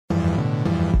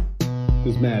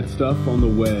There's mad stuff on the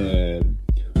web,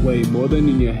 way more than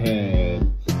in your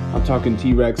head. I'm talking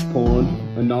T-Rex porn,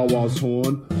 a narwhal's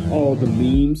horn, all the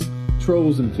memes,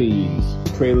 trolls and fiends,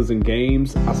 trailers and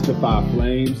games. I spit fire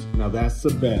flames. Now that's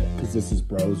a bet, cause this is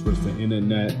bros versus the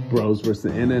internet. Bros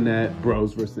versus the internet.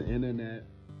 Bros versus the internet.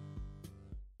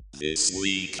 This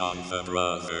week on the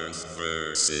Brothers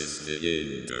versus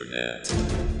the Internet.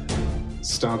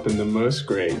 Stomping the most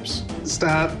grapes.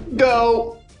 Stop.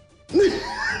 Go.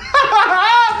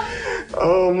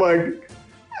 Oh my.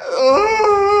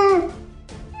 Oh.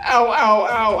 Ow, ow,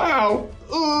 ow,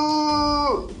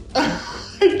 ow.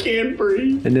 I can't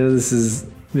breathe. I know this is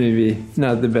maybe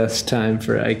not the best time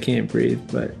for I can't breathe,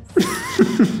 but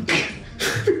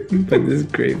but this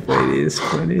grape lady is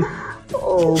funny.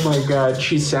 Oh my god,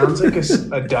 she sounds like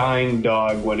a dying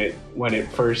dog when it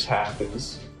first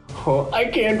happens. Oh, I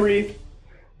can't breathe.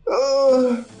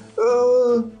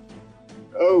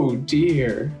 Oh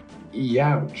dear.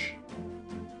 Youch.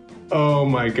 Oh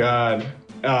my god.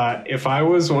 If I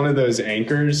was one of those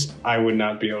anchors, I would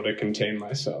not be able to contain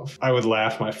myself. I would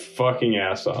laugh my fucking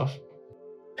ass off.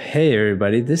 Hey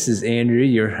everybody, this is Andrew,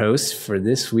 your host for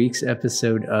this week's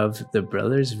episode of The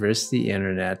Brothers vs. the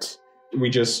Internet. I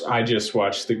just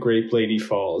watched The Grape Lady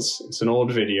Falls. It's an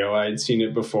old video. I had seen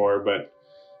it before, but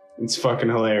it's fucking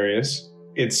hilarious.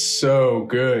 It's so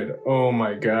good. Oh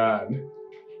my god.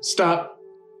 Stop.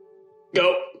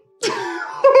 Go.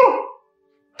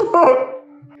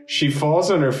 She falls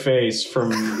on her face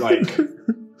from like,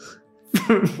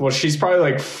 well, she's probably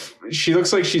like, she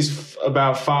looks like she's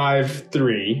about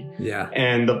 5'3". Yeah.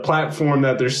 And the platform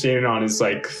that they're standing on is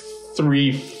like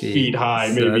 3 feet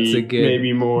high, so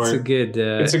maybe more. It's a good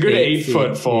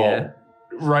 8-foot fall. Yeah.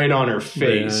 Right on her face.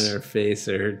 Right on her face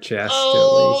or her chest,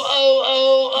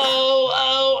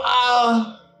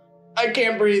 I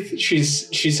can't breathe. She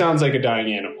sounds like a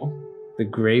dying animal. The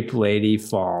Grape Lady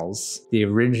Falls, the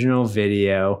original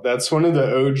video. That's one of the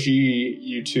OG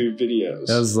YouTube videos.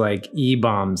 That was like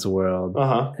E-Bombs World.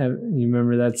 Uh-huh. You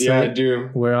remember that site? Yeah, I do.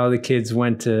 Where all the kids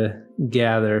went to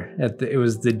gather it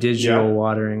was the digital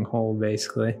watering hole,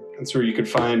 basically. That's where you could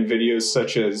find videos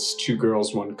such as 2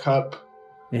 Girls, 1 Cup.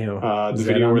 Ew. The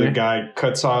video where the guy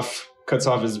cuts off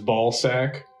his ball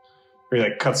sack. Or he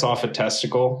like cuts off a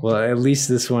testicle. Well, at least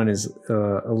this one is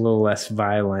a little less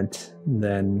violent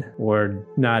than, or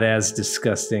not as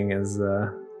disgusting as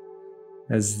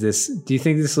this. Do you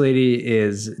think this lady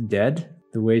is dead?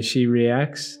 The way she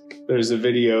reacts? There's a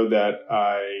video that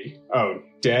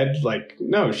dead? Like,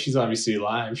 no, she's obviously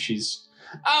alive. She's,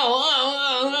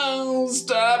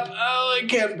 stop. Oh, I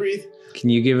can't breathe. Can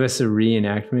you give us a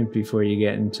reenactment before you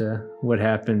get into what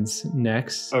happens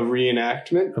next? A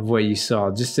reenactment? Of what you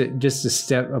saw. Just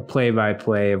a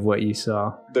play-by-play of what you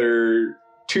saw. There are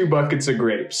 2 buckets of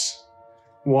grapes.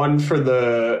 One for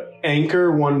the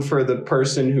anchor, one for the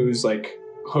person who's like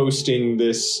hosting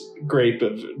this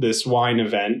wine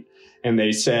event. And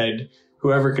they said,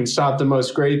 whoever can stop the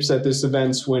most grapes at this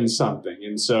event wins something.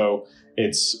 And so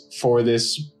it's for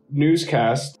this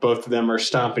newscast. Both of them are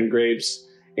stomping grapes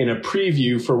in a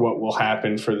preview for what will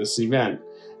happen for this event.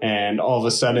 And all of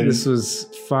a sudden... This was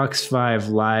Fox 5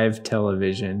 live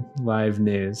television, live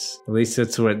news. At least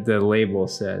that's what the label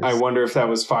says. I wonder if that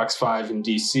was Fox 5 in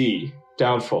DC.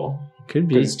 Doubtful. Could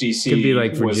be. Because DC could be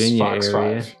like Virginia was Fox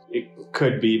area. 5. It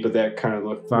could be, but that kind of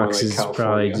looked Fox more like is California.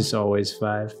 probably just always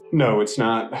 5. No, it's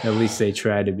not. At least they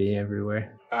try to be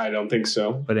everywhere. I don't think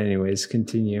so. But anyways,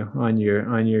 continue on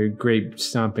your grape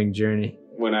stomping journey.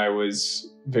 When I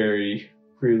was very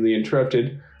rudely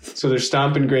interrupted. So they're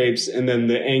stomping grapes, and then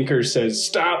the anchor says,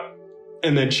 stop!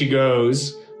 And then she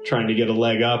goes, trying to get a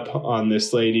leg up on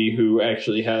this lady who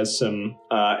actually has some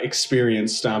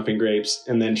experience stomping grapes,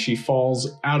 and then she falls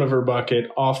out of her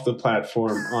bucket, off the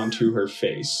platform, onto her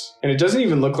face. And it doesn't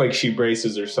even look like she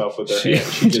braces herself with her hand.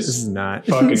 She just not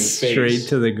fucking straight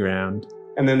to the ground.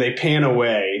 And then they pan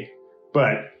away,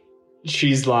 but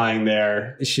she's lying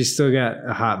there. She's still got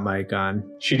a hot mic on.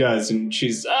 She does, and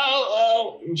she's,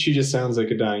 she just sounds like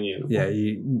a dying animal. Yeah,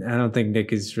 I don't think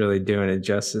Nick is really doing it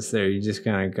justice there. You just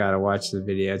kind of got to watch the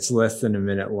video. It's less than a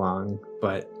minute long,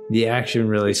 but the action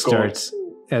really starts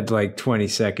at like 20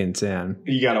 seconds in.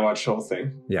 You got to watch the whole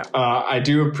thing. Yeah. I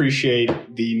do appreciate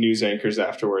the news anchors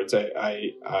afterwards.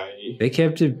 They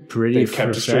kept it pretty they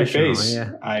kept a straight face.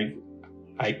 Yeah.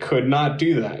 I could not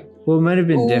do that. Well, it might have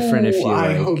been different if you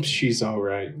I hope she's all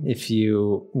right. If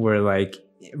you were like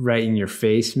right in your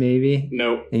face, maybe.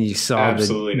 Nope. And you saw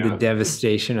the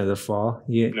devastation of the fall.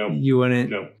 You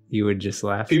wouldn't. Nope. You would just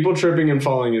laugh. People tripping and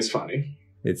falling is funny.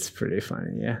 It's pretty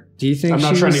funny, yeah. Do you think I'm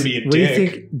not trying to be a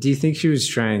dick. Do you think she was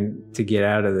trying to get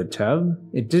out of the tub?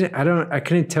 It didn't. I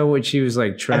couldn't tell what she was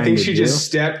like trying. I think to she do. just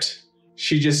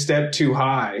stepped too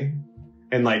high,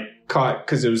 and like caught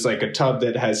because it was like a tub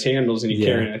that has handles and you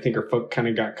carry it. I think her foot kind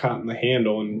of got caught in the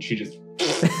handle and she just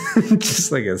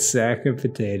just like a sack of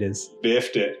potatoes.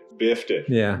 biffed it.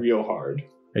 Yeah, real hard.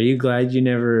 Are you glad you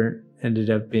never ended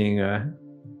up being a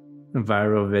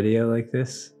viral video like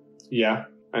this? Yeah,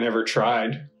 I never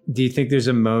tried. Do you think there's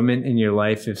a moment in your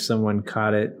life if someone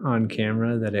caught it on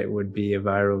camera that it would be a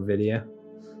viral video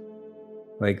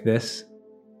like this?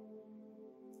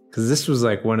 Because this was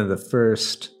like one of the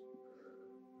first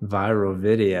viral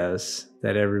videos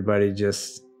that everybody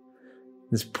just,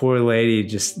 this poor lady,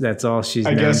 just, that's all she's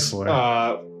known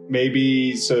for.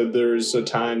 Maybe, so there's a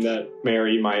time that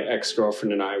Mary, my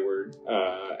ex-girlfriend, and I were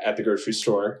at the grocery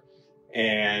store,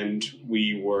 and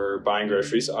we were buying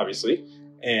groceries, obviously,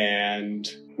 and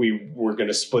we were going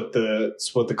to split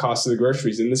the cost of the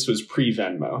groceries, and this was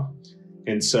pre-Venmo.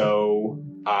 And so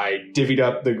I divvied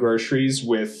up the groceries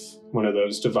with one of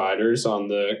those dividers on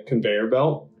the conveyor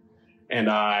belt, and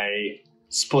I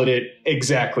split it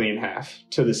exactly in half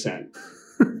to the cent.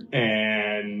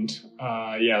 And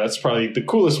yeah, that's probably the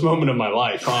coolest moment of my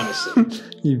life, honestly.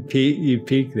 You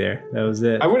peaked there. That was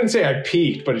it. I wouldn't say I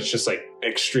peaked, but it's just like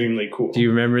extremely cool. Do you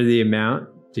remember the amount?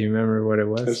 Do you remember what it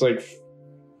was? It was like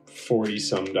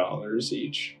 $40-some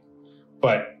each,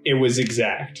 but it was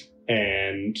exact,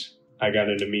 and I got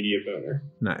an immediate boner.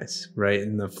 Nice. Right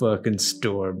in the fucking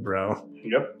store, bro.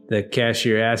 Yep. The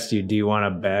cashier asked you, do you want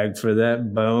a bag for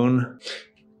that bone?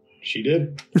 She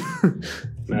did.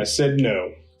 And I said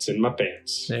no. It's in my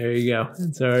pants. There you go.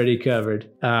 It's already covered.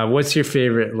 What's your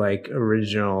favorite, like,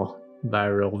 original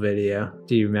viral video?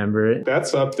 Do you remember it?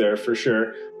 That's up there for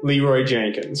sure. Leroy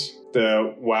Jenkins.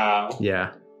 Wow.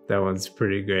 Yeah, that one's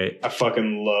pretty great. I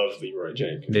fucking love Leroy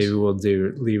Jenkins. Maybe we'll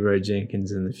do Leroy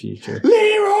Jenkins in the future.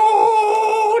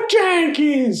 Leroy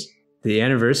Jenkins! The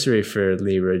anniversary for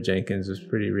Leroy Jenkins was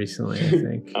pretty recently, I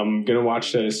think. I'm going to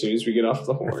watch that as soon as we get off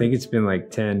the horn. I think it's been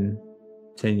like 10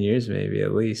 years maybe,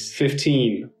 at least.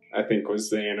 15, I think, was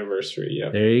the anniversary. Yeah.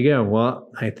 There you go. Well,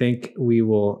 I think we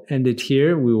will end it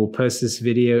here. We will post this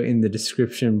video in the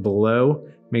description below.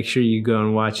 Make sure you go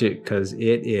and watch it because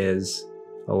it is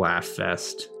a laugh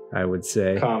fest, I would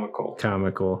say.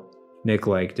 Comical. Nick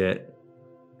liked it,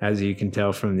 as you can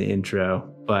tell from the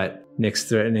intro. But Nick's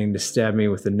threatening to stab me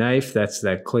with a knife. That's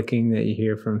that clicking that you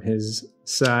hear from his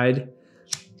side.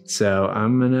 So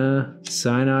I'm going to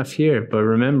sign off here. But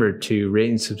remember to rate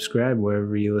and subscribe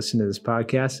wherever you listen to this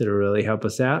podcast. It'll really help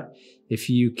us out. If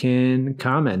you can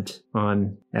comment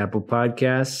on Apple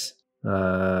Podcasts,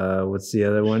 what's the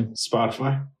other one?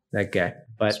 Spotify. That guy.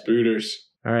 But Spooters.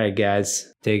 All right,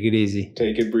 guys. Take it easy.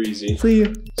 Take it breezy. See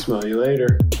you. Smell you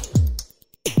later.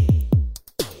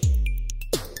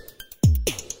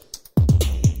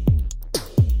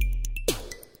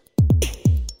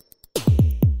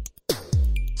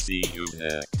 See you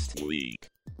next week.